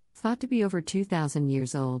designs, thought to be over 2,000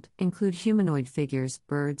 years old, include humanoid figures,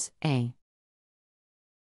 birds, a.d.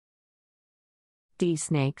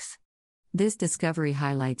 snakes. This discovery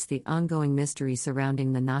highlights the ongoing mystery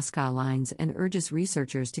surrounding the Nazca lines and urges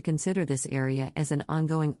researchers to consider this area as an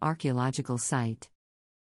ongoing archaeological site.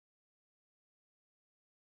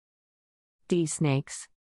 Snakes.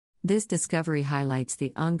 This discovery highlights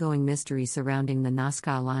the ongoing mystery surrounding the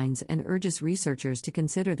Nazca lines and urges researchers to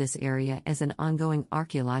consider this area as an ongoing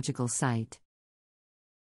archaeological site.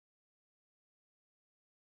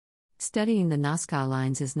 Studying the Nazca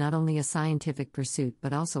lines is not only a scientific pursuit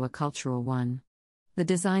but also a cultural one. The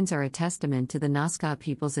designs are a testament to the Nazca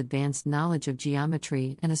people's advanced knowledge of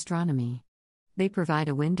geometry and astronomy. They provide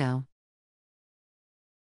a window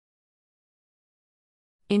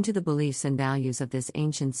into the beliefs and values of this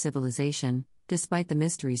ancient civilization, despite the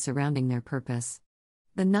mystery surrounding their purpose.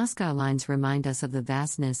 The Nazca lines remind us of the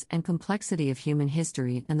vastness and complexity of human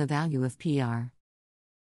history and the value of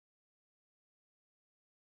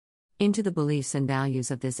into the beliefs and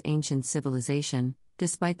values of this ancient civilization,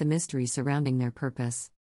 despite the mystery surrounding their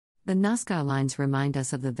purpose. The Nazca lines remind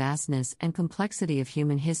us of the vastness and complexity of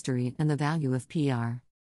human history and the value of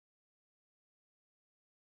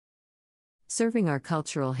serving our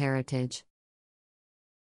cultural heritage.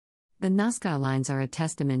 The Nazca lines are a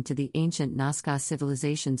testament to the ancient Nazca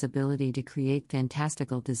civilization's ability to create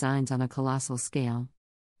fantastical designs on a colossal scale.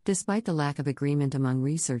 Despite the lack of agreement among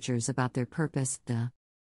researchers about their purpose, the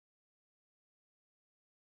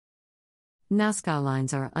Nazca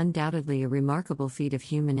lines are undoubtedly a remarkable feat of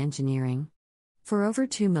human engineering. For over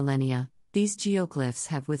 2 millennia, these geoglyphs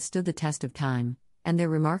have withstood the test of time, and their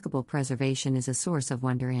remarkable preservation is a source of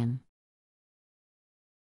wonder.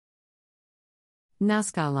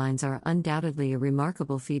 Nazca lines are undoubtedly a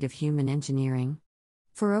remarkable feat of human engineering.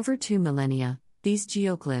 For over 2 millennia, these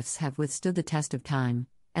geoglyphs have withstood the test of time,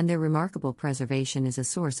 and their remarkable preservation is a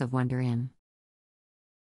source of wonder in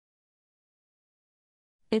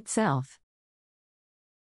itself.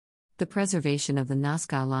 The preservation of the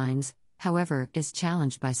Nazca lines, however, is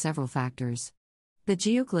challenged by several factors. The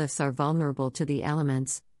geoglyphs are vulnerable to the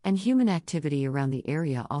elements, and human activity around the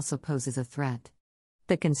area also poses a threat.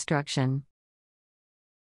 The construction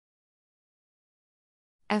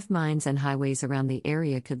of mines and highways around the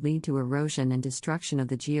area could lead to erosion and destruction of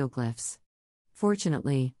the geoglyphs.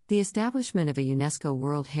 Fortunately, the establishment of a UNESCO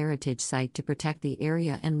World Heritage Site to protect the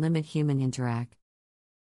area and limit human interaction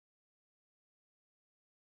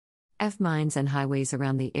of mines and highways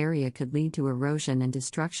around the area could lead to erosion and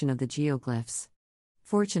destruction of the geoglyphs.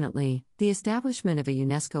 Fortunately, the establishment of a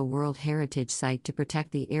UNESCO World Heritage Site to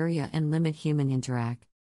protect the area and limit human interaction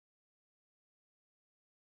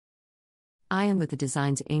with the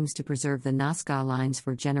designs aims to preserve the Nazca lines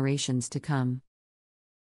for generations to come.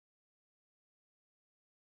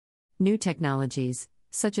 New technologies,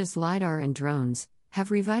 such as LiDAR and drones,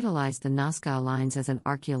 have revitalized the Nazca lines as an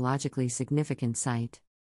archaeologically significant site.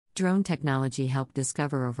 Drone technology helped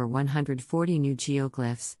discover over 140 new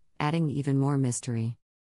geoglyphs, adding even more mystery.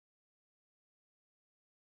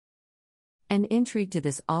 An intrigue to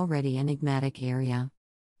this already enigmatic area.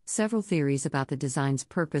 Several theories about the design's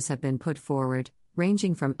purpose have been put forward,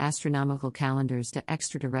 ranging from astronomical calendars to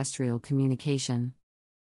extraterrestrial communication.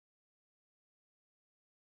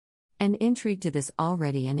 An intrigue to this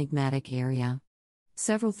already enigmatic area.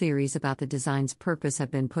 Several theories about the design's purpose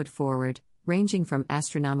have been put forward, ranging from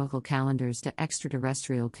astronomical calendars to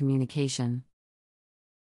extraterrestrial communication.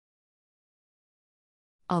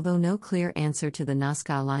 Although no clear answer to the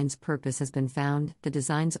Nazca Line's purpose has been found, the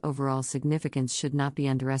design's overall significance should not be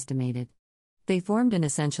underestimated. They formed an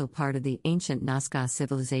essential part of the ancient Nazca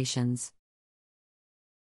civilizations.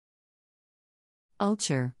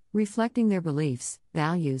 Culture, reflecting their beliefs,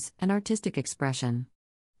 values, and artistic expression.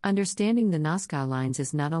 Understanding the Nazca Lines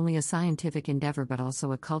is not only a scientific endeavor but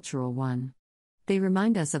also a cultural one. They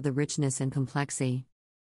remind us of the richness and complexity.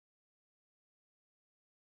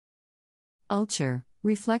 Culture,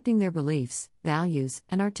 reflecting their beliefs, values,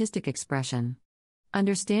 and artistic expression.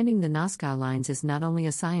 Understanding the Nazca Lines is not only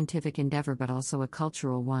a scientific endeavor but also a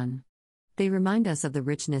cultural one. They remind us of the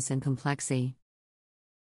richness and complexity.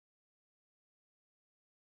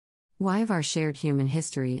 Why of our shared human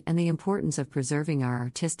history and the importance of preserving our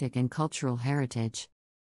artistic and cultural heritage.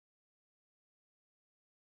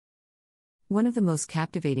 One of the most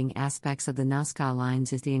captivating aspects of the Nazca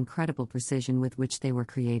Lines is the incredible precision with which they were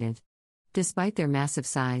created. Despite their massive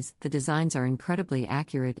size, the designs are incredibly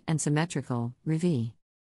accurate and symmetrical. Rev.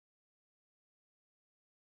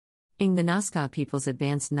 ing the Nazca people's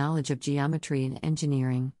advanced knowledge of geometry and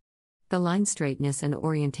engineering. The line straightness and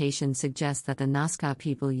orientation suggest that the Nazca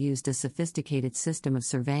people used a sophisticated system of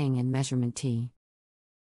surveying and measurement. ing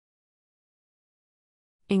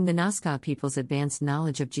the Nazca people's advanced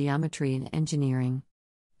knowledge of geometry and engineering.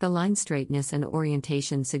 The line straightness and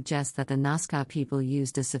orientation suggest that the Nazca people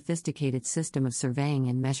used a sophisticated system of surveying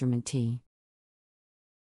and measurement.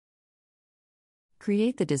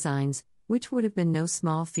 Create the designs, which would have been no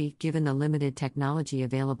small feat given the limited technology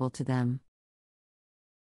available to them.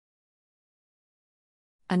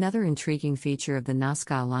 Another intriguing feature of the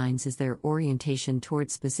Nazca Lines is their orientation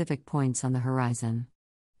towards specific points on the horizon.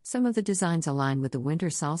 Some of the designs align with the winter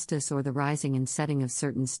solstice or the rising and setting of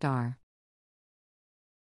certain star,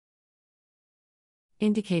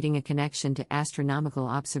 indicating a connection to astronomical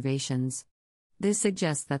observations. This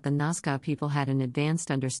suggests that the Nazca people had an advanced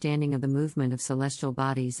understanding of the movement of celestial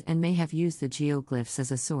bodies and may have used the geoglyphs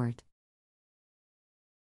as a sort,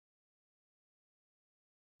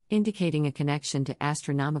 indicating a connection to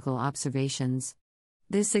astronomical observations.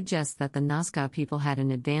 This suggests that the Nazca people had an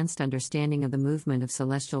advanced understanding of the movement of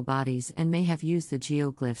celestial bodies and may have used the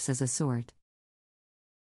geoglyphs as a sort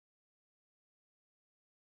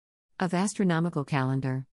of astronomical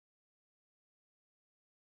calendar.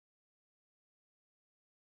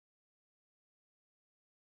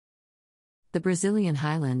 The Brazilian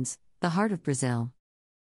Highlands, the heart of Brazil.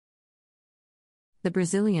 The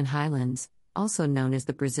Brazilian Highlands, also known as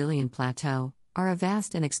the Brazilian Plateau, are a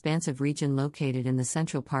vast and expansive region located in the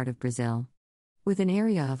central part of Brazil. With an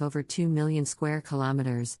area of over 2 million square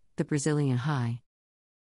kilometers, the Brazilian Highlands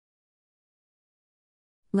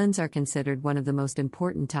are considered one of the most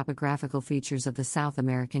important topographical features of the South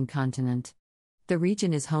American continent. The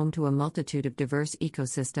region is home to a multitude of diverse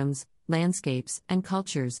ecosystems, landscapes, and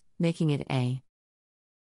cultures, making it a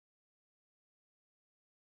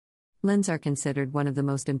Highlands are considered one of the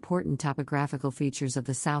most important topographical features of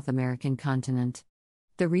the South American continent.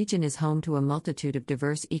 The region is home to a multitude of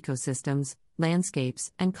diverse ecosystems,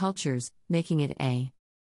 landscapes, and cultures, making it a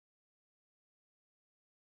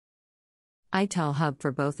vital hub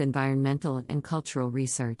for both environmental and cultural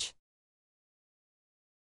research.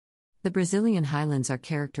 The Brazilian Highlands are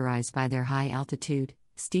characterized by their high altitude,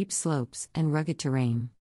 steep slopes, and rugged terrain.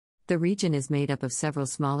 The region is made up of several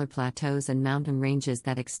smaller plateaus and mountain ranges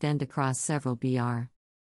that extend across several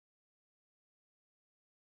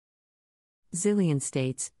Brazilian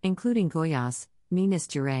states, including Goiás, Minas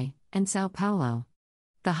Gerais, and São Paulo.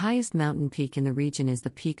 The highest mountain peak in the region is the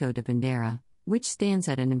Pico de Bandeira, which stands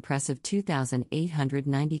at an impressive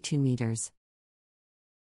 2,892 meters.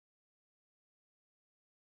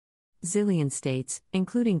 Brazilian states,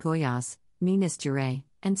 including Goiás, Minas Gerais,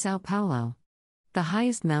 and São Paulo. The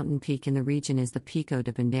highest mountain peak in the region is the Pico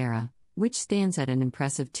de Bandeira, which stands at an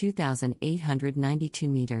impressive 2,892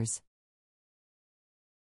 meters.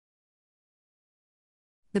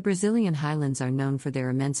 The Brazilian Highlands are known for their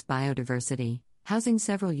immense biodiversity, housing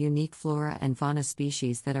several unique flora and fauna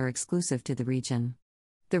species that are exclusive to the region.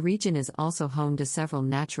 The region is also home to several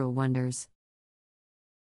natural wonders,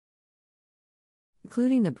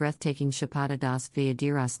 including the breathtaking Chapada das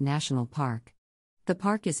Veadeiras National Park. The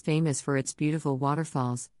park is famous for its beautiful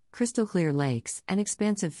waterfalls, crystal clear lakes, and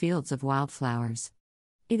expansive fields of wildflowers.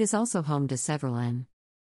 It is also home to several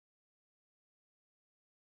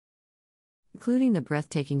including the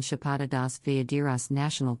breathtaking Chapada das Veadeiras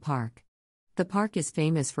National Park. The park is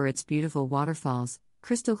famous for its beautiful waterfalls,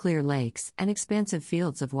 crystal clear lakes, and expansive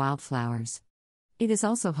fields of wildflowers. It is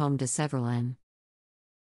also home to several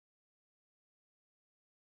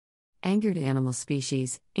angered animal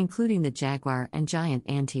species, including the jaguar and giant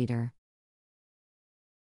anteater.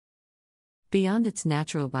 Beyond its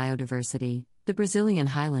natural biodiversity, the Brazilian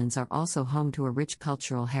highlands are also home to a rich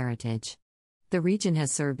cultural heritage. The region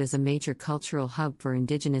has served as a major cultural hub for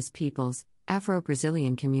indigenous peoples,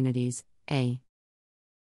 Afro-Brazilian communities,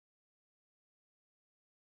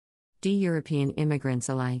 European immigrants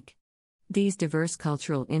alike. These diverse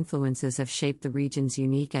cultural influences have shaped the region's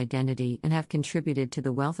unique identity and have contributed to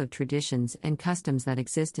the wealth of traditions and customs that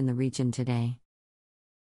exist in the region today.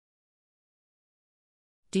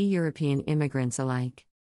 European immigrants alike.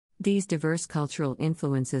 These diverse cultural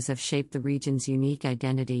influences have shaped the region's unique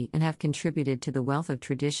identity and have contributed to the wealth of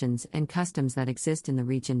traditions and customs that exist in the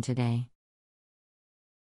region today.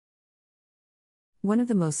 One of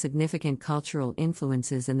the most significant cultural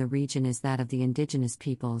influences in the region is that of the indigenous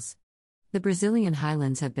peoples. The Brazilian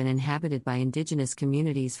highlands have been inhabited by indigenous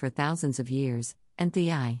communities for thousands of years, and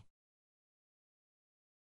the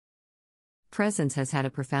presence has had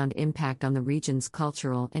a profound impact on the region's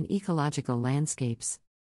cultural and ecological landscapes.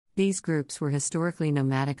 These groups were historically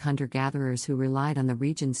nomadic hunter-gatherers who relied on the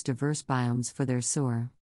region's diverse biomes for their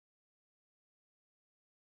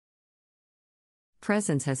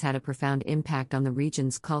presence has had a profound impact on the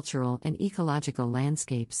region's cultural and ecological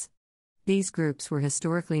landscapes. These groups were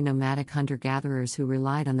historically nomadic hunter-gatherers who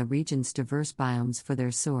relied on the region's diverse biomes for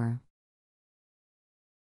their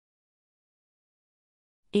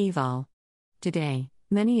Eval. Today,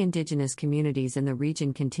 many indigenous communities in the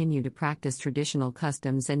region continue to practice traditional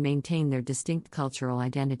customs and maintain their distinct cultural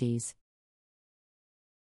identities.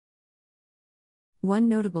 One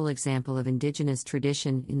notable example of indigenous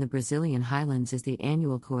tradition in the Brazilian highlands is the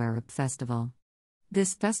annual Coelho festival.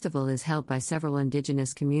 This festival is held by several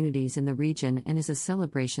indigenous communities in the region and is a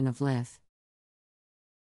celebration of life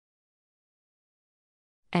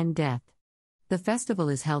and death. The festival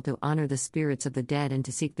is held to honor the spirits of the dead and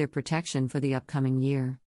to seek their protection for the upcoming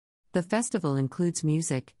year. The festival includes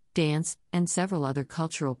music, dance, and several other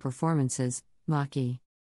cultural performances, maki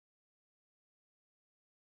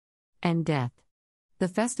and death. The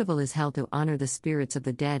festival is held to honor the spirits of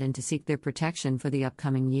the dead and to seek their protection for the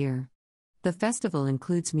upcoming year. The festival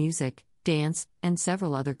includes music, dance, and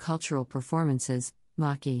several other cultural performances,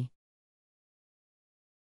 maki.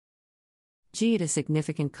 A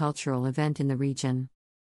significant cultural event in the region.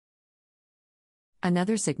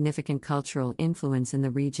 Another significant cultural influence in the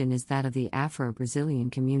region is that of the Afro-Brazilian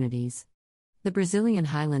communities. The Brazilian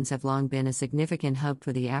highlands have long been a significant hub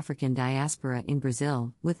for the African diaspora in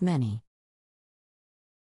Brazil, with many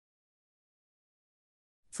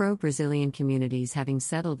Afro-Brazilian communities having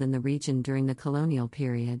settled in the region during the colonial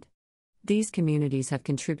period. These communities have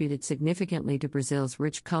contributed significantly to Brazil's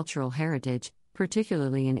rich cultural heritage,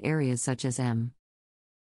 particularly in areas such as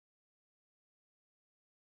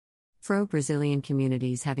Afro-Brazilian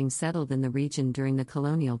communities having settled in the region during the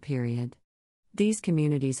colonial period. These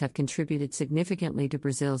communities have contributed significantly to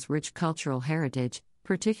Brazil's rich cultural heritage,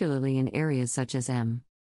 particularly in areas such as music,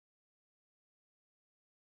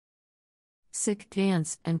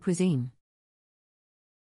 dance, and cuisine.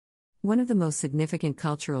 One of the most significant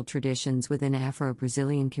cultural traditions within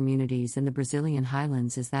Afro-Brazilian communities in the Brazilian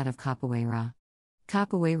highlands is that of capoeira.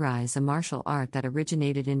 Capoeira is a martial art that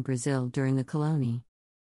originated in Brazil during the colony.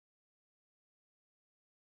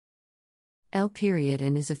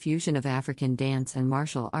 And is a fusion of African dance and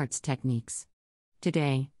martial arts techniques.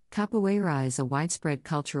 Today, capoeira is a widespread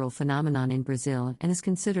cultural phenomenon in Brazil and is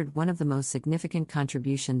considered one of the most significant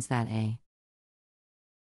contributions that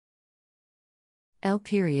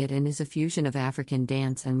and is a fusion of African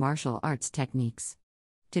dance and martial arts techniques.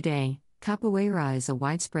 Today, capoeira is a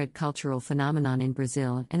widespread cultural phenomenon in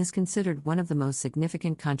Brazil and is considered one of the most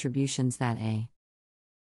significant contributions that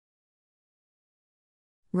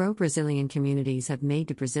Brazilian communities have made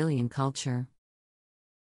to Brazilian culture.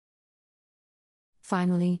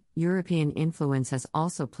 Finally, European influence has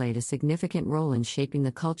also played a significant role in shaping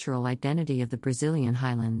the cultural identity of the Brazilian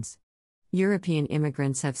highlands. European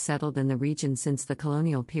immigrants have settled in the region since the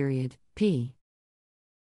colonial period,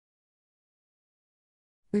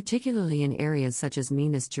 particularly in areas such as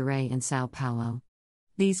Minas Gerais and São Paulo.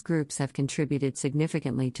 These groups have contributed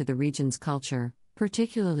significantly to the region's culture,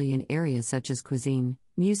 particularly in areas such as cuisine,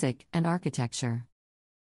 music, and architecture.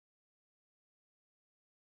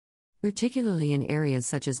 particularly in areas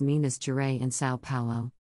such as Minas Gerais and Sao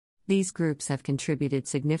Paulo. These groups have contributed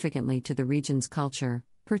significantly to the region's culture,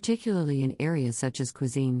 particularly in areas such as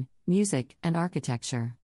cuisine, music, and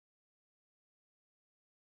architecture.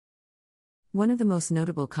 One of the most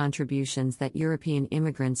notable contributions that European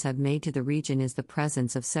immigrants have made to the region is the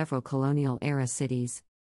presence of several colonial-era cities.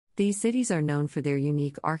 These cities are known for their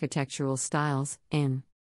unique architectural styles, including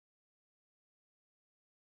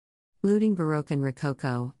Baroque and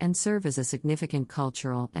Rococo, and serve as a significant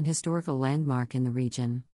cultural and historical landmark in the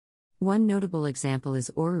region. One notable example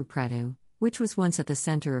is Ouro Preto, which was once at the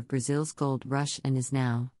center of Brazil's gold rush and is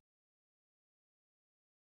now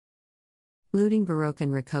including Baroque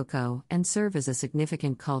and Rococo, and serve as a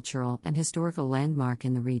significant cultural and historical landmark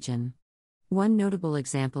in the region. One notable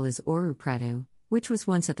example is Ouro Preto, which was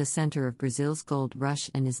once at the center of Brazil's gold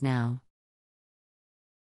rush and is now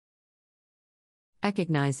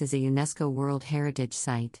recognized as a UNESCO World Heritage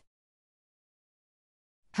Site.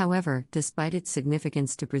 However, despite its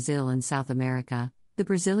significance to Brazil and South America, the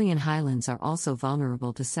Brazilian highlands are also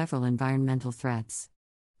vulnerable to several environmental threats: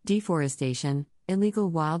 deforestation, illegal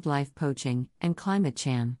wildlife poaching, and climate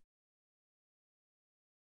change.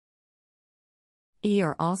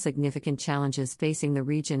 Are all significant challenges facing the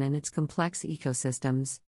region and its complex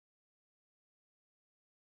ecosystems.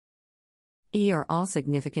 Are all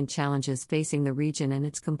significant challenges facing the region and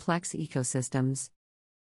its complex ecosystems.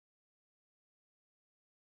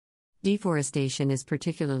 Deforestation is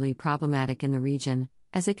particularly problematic in the region,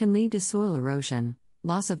 as it can lead to soil erosion,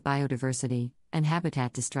 loss of biodiversity, and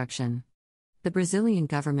habitat destruction. The Brazilian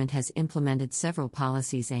government has implemented several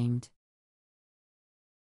policies aimed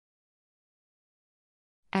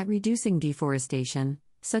at reducing deforestation,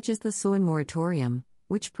 such as the soy moratorium,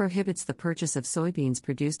 which prohibits the purchase of soybeans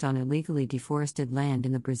produced on illegally deforested land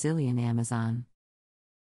in the Brazilian Amazon.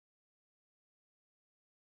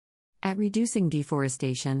 At reducing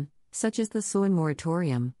deforestation, such as the soy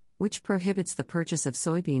moratorium, which prohibits the purchase of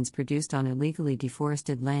soybeans produced on illegally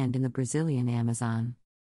deforested land in the Brazilian Amazon.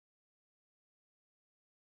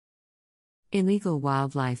 Illegal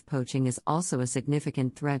wildlife poaching is also a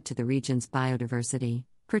significant threat to the region's biodiversity,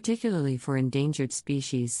 particularly for endangered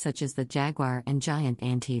species such as the jaguar and giant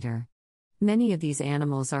anteater. Many of these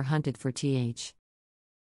animals are hunted for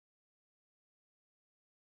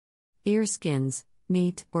ear skins,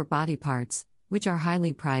 meat, or body parts, which are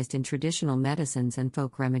highly prized in traditional medicines and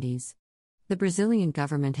folk remedies. The Brazilian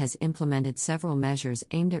government has implemented several measures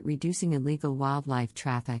aimed at reducing illegal wildlife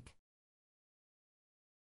traffic.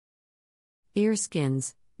 Ear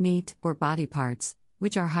skins, meat, or body parts,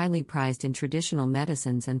 which are highly prized in traditional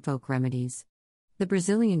medicines and folk remedies. The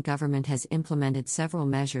Brazilian government has implemented several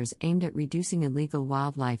measures aimed at reducing illegal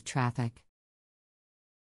wildlife traffic,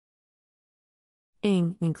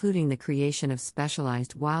 including the creation of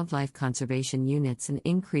specialized wildlife conservation units and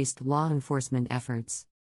increased law enforcement efforts.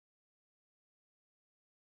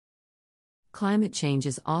 Climate change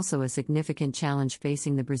is also a significant challenge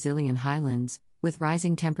facing the Brazilian highlands, with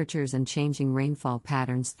rising temperatures and changing rainfall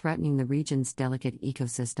patterns threatening the region's delicate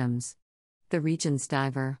ecosystems. The region's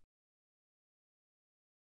diverse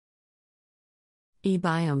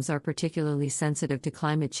biomes are particularly sensitive to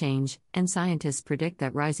climate change, and scientists predict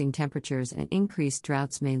that rising temperatures and increased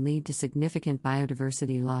droughts may lead to significant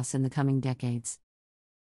biodiversity loss in the coming decades.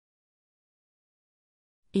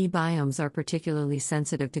 Biomes are particularly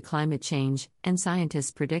sensitive to climate change, and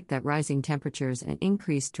scientists predict that rising temperatures and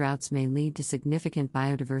increased droughts may lead to significant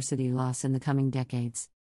biodiversity loss in the coming decades.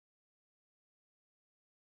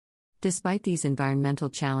 Despite these environmental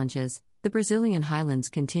challenges, the Brazilian highlands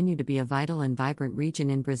continue to be a vital and vibrant region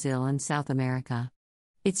in Brazil and South America.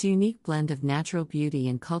 Its unique blend of natural beauty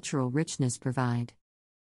and cultural richness provide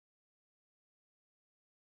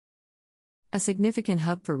a significant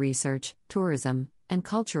hub for research, tourism, and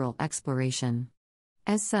cultural exploration.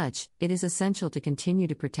 As such, it is essential to continue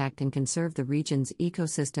to protect and conserve the region's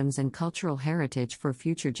ecosystems and cultural heritage for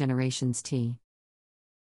future generations.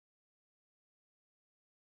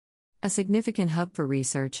 A significant hub for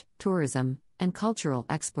research, tourism, and cultural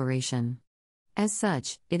exploration. As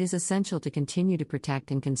such, it is essential to continue to protect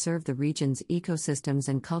and conserve the region's ecosystems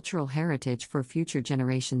and cultural heritage for future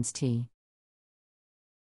generations.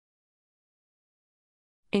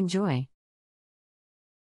 Enjoy.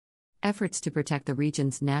 Efforts to protect the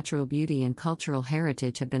region's natural beauty and cultural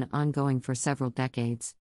heritage have been ongoing for several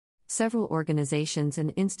decades. Several organizations and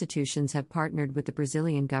institutions have partnered with the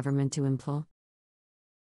Brazilian government to implement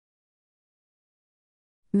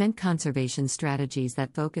conservation strategies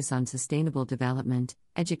that focus on sustainable development,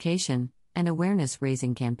 education, and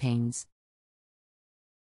awareness-raising campaigns.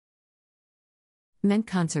 meant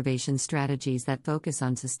conservation strategies that focus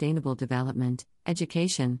on sustainable development,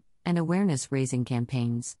 education, and awareness-raising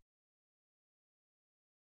campaigns.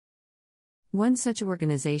 One such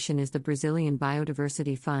organization is the Brazilian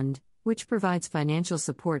Biodiversity Fund, which provides financial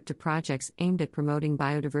support to projects aimed at promoting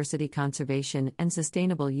biodiversity conservation and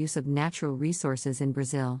sustainable use of natural resources in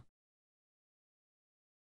Brazil.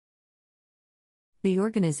 The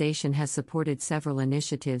organization has supported several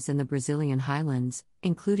initiatives in the Brazilian highlands,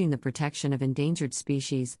 including the protection of endangered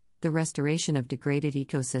species, the restoration of degraded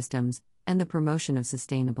ecosystems, and the promotion of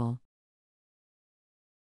sustainable